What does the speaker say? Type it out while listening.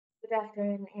Good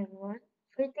afternoon, everyone.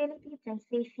 Fertility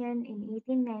Transition in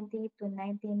 1890 to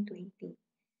 1920.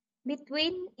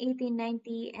 Between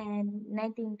 1890 and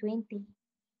 1920,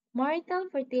 marital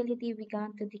fertility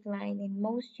began to decline in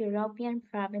most European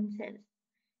provinces.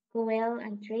 Coel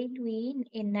and Tradewin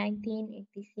in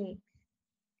 1986.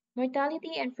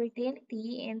 Mortality and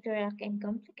fertility interact in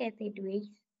complicated ways.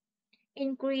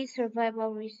 Increased survival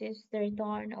risks the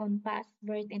return on past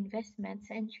birth investments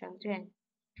and children.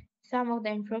 Some of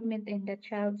the improvement in the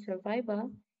child's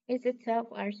survival is itself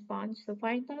a response to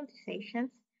parental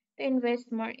decisions to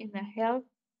invest more in the health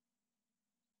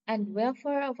and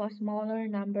welfare of a smaller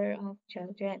number of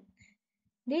children.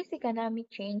 This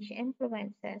economic change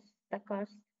influences the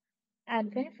cost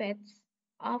and benefits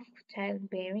of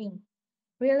childbearing.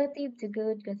 Relative to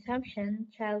good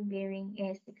consumption, childbearing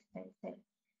is expensive.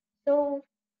 So,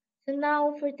 so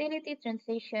now fertility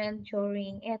transition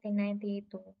during 1890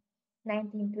 to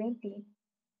 1920.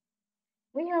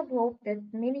 We have hope that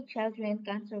many children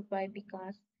can survive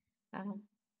because um,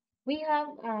 we have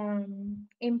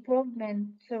improvement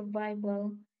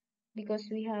survival because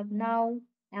we have now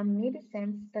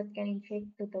medicines that can inject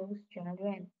to those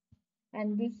children.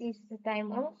 And this is the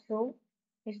time also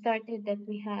we started that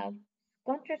we have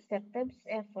contraceptives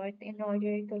effort in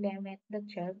order to limit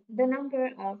the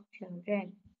number of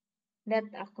children that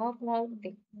a couple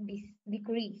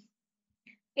decrease.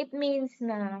 It means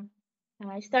na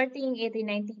starting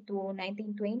 1890 to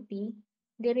 1920,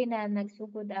 diri na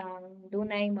nagsugod ang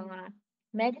dunay mga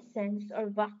medicines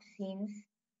or vaccines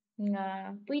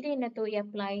nga pwede na to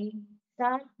i-apply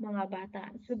sa mga bata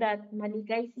so that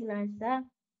maligay sila sa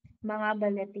mga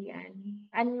balatian.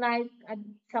 Unlike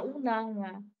sa una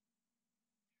nga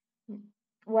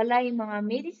walay mga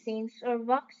medicines or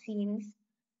vaccines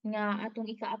nga atong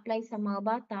ika-apply sa mga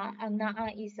bata, ang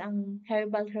naa is ang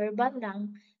herbal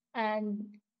lang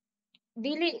and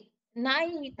dili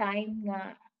naay time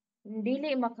nga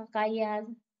dili makakaya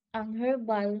ang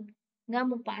herbal nga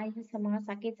mopaayo sa mga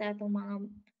sakit sa atong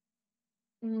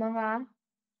mga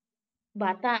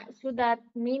bata so that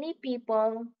many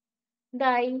people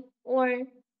die or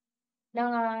nga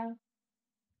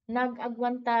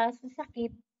nag-agwanta sa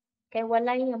sakit kay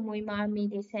walay amoy mga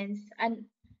medicines.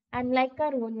 Unlike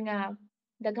karon nga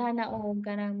daghana og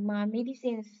kanang mga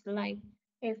medicines like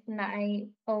if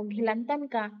naay og hilantan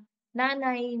ka,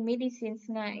 nanay medicines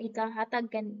nga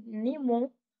ikahatag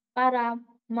nimo para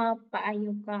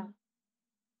mapaayo ka.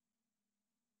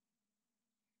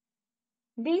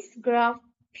 This graph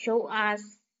show us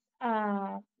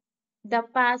the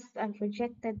past and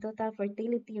projected total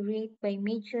fertility rate by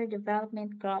major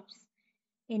development groups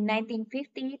in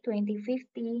 1950,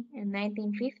 2050, and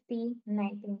 1950,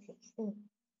 1960.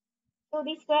 So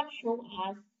this graph shows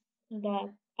us that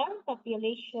our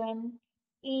population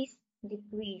is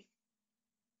decreased.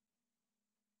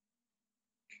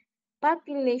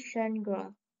 Population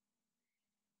growth.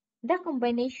 The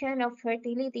combination of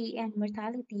fertility and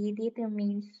mortality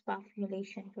determines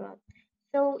population growth.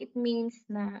 So it means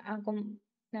na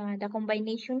the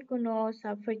combination kuno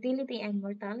sa fertility and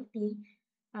mortality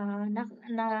uh, na,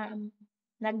 na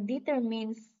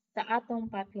nagdetermines sa atong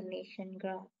population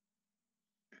growth.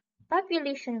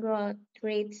 Population growth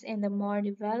rates in the more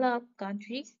developed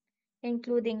countries,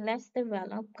 including less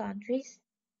developed countries,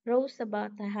 rose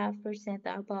about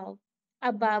 0.5%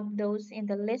 above those in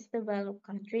the less developed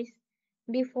countries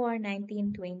before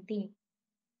 1920.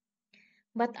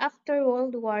 But after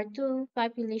World War II,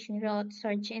 population growth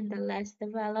surged in the less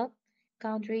developed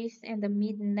countries in the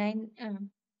mid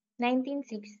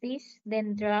 1960s,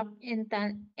 then dropped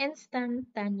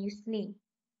instantaneously.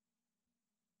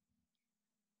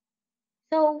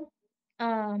 So,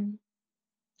 um,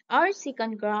 our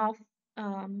second graph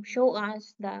show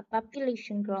us the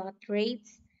population growth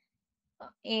rates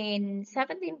in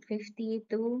 1750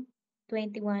 to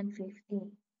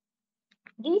 2150.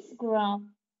 This graph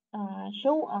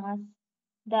show us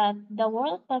that the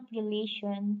world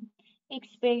population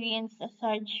experienced a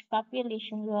surge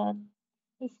population growth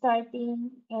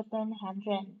starting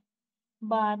 1800.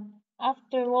 But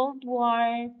after World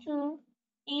War II,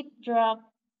 it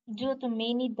dropped due to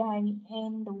many dying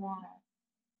in the war.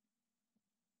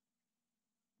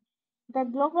 The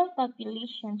global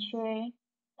population share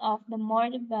of the more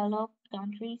developed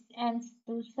countries ends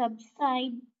to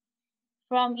subside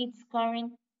from its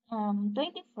current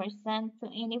 20% to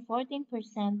only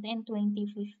 14% in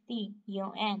 2050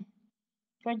 UN.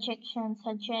 Projections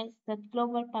suggest that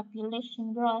global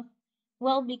population growth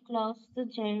will be close to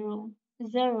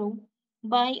zero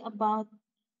by about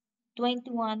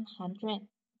 2100.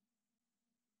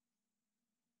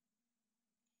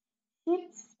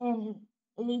 Shifts in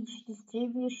age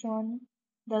distribution.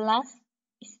 the last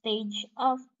stage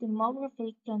of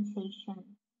demographic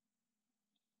transition.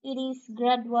 It is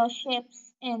gradual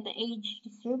shifts in the age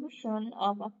distribution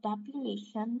of a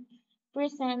population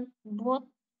present both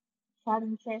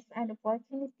challenges and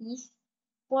opportunities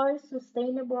for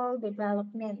sustainable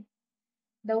development.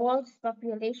 The world's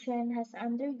population has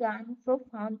undergone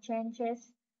profound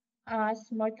changes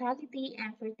as mortality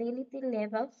and fertility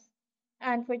levels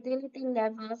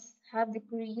have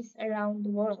decreased around the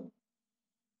world.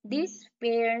 This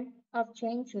pair of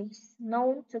changes,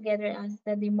 known together as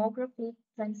the demographic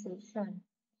transition,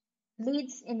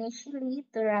 leads initially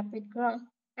to rapid growth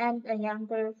and a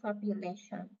younger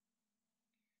population,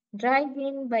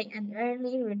 driven by an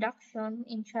early reduction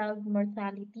in child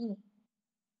mortality.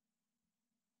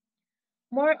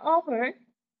 Moreover,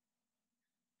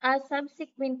 a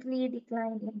subsequently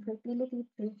decline in fertility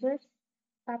triggers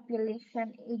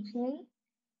population aging,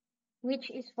 which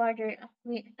is further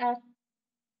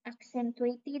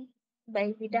accentuated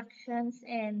by reductions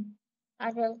in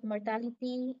adult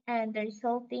mortality and the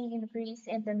resulting increase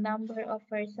in the number of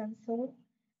persons who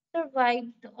survive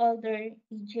to older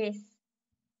ages.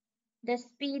 The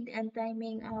speed and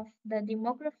timing of the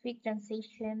demographic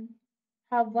transition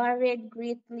have varied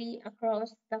greatly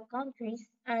across the countries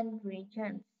and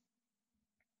regions.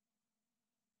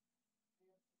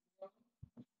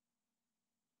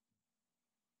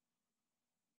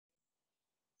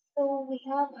 So we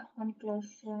have a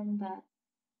conclusion that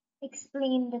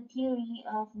explain the theory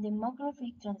of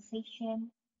demographic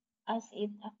transition as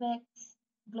it affects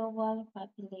global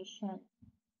population.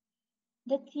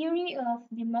 The theory of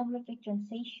demographic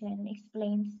transition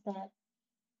explains that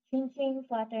changing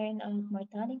pattern of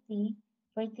mortality,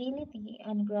 fertility,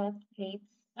 and growth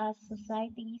rates as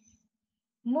societies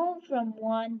move from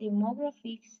one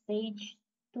demographic stage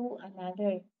to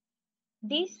another.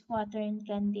 This pattern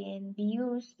can then be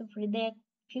used to predict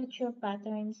future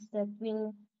patterns that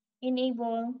will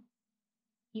enable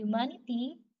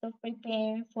humanity to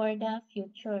prepare for the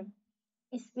future,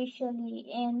 especially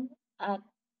in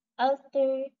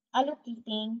alter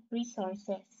allocating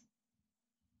resources.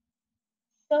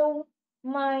 So,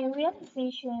 my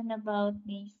realization about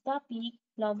this topic,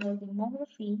 global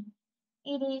demography,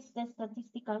 it is the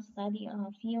statistical study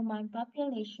of human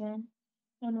population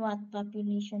and what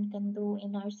population can do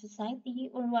in our society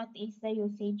or what is the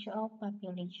usage of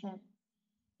population.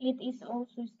 It is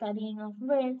also studying of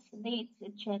births, dates,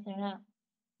 etc.,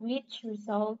 which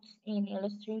results in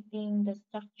illustrating the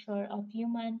structure of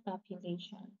human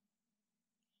population.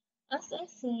 As I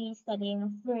say, studying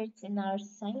of births in our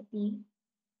society,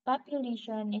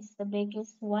 population is the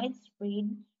biggest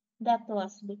widespread that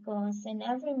was because in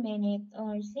every minute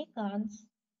or seconds,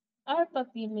 our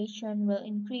population will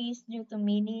increase due to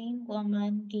many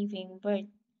women giving birth.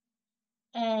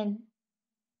 And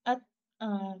at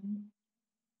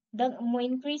the mo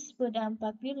increase po ang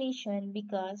population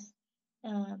because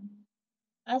um,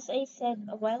 as I said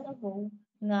a while ago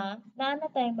nga naa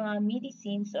tayong mga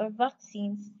medicines or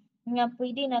vaccines nga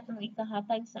pwede natong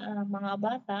ikahatag sa mga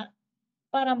bata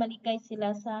para malikay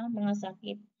sila sa mga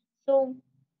sakit. So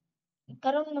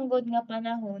karon manggod nga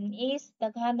panahon is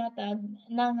daghan na tag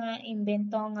na nga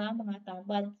imbento nga mga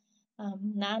tambal.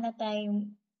 Naa na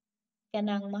tayong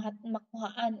kanang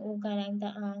makuhaan o kanang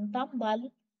daang tambal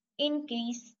in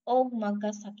case og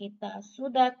magkasakit ta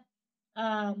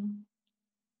um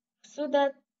so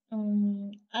that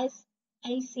as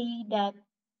I say that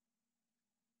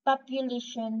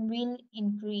population will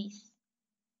increase.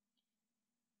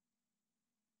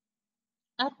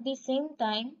 At the same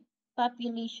time,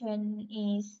 population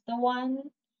is the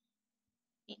one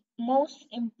most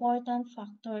important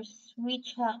factors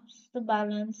which helps to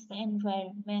balance the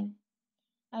environment.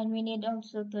 And we need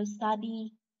also to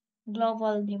study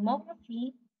global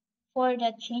demography for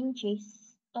the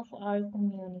changes of our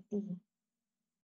community.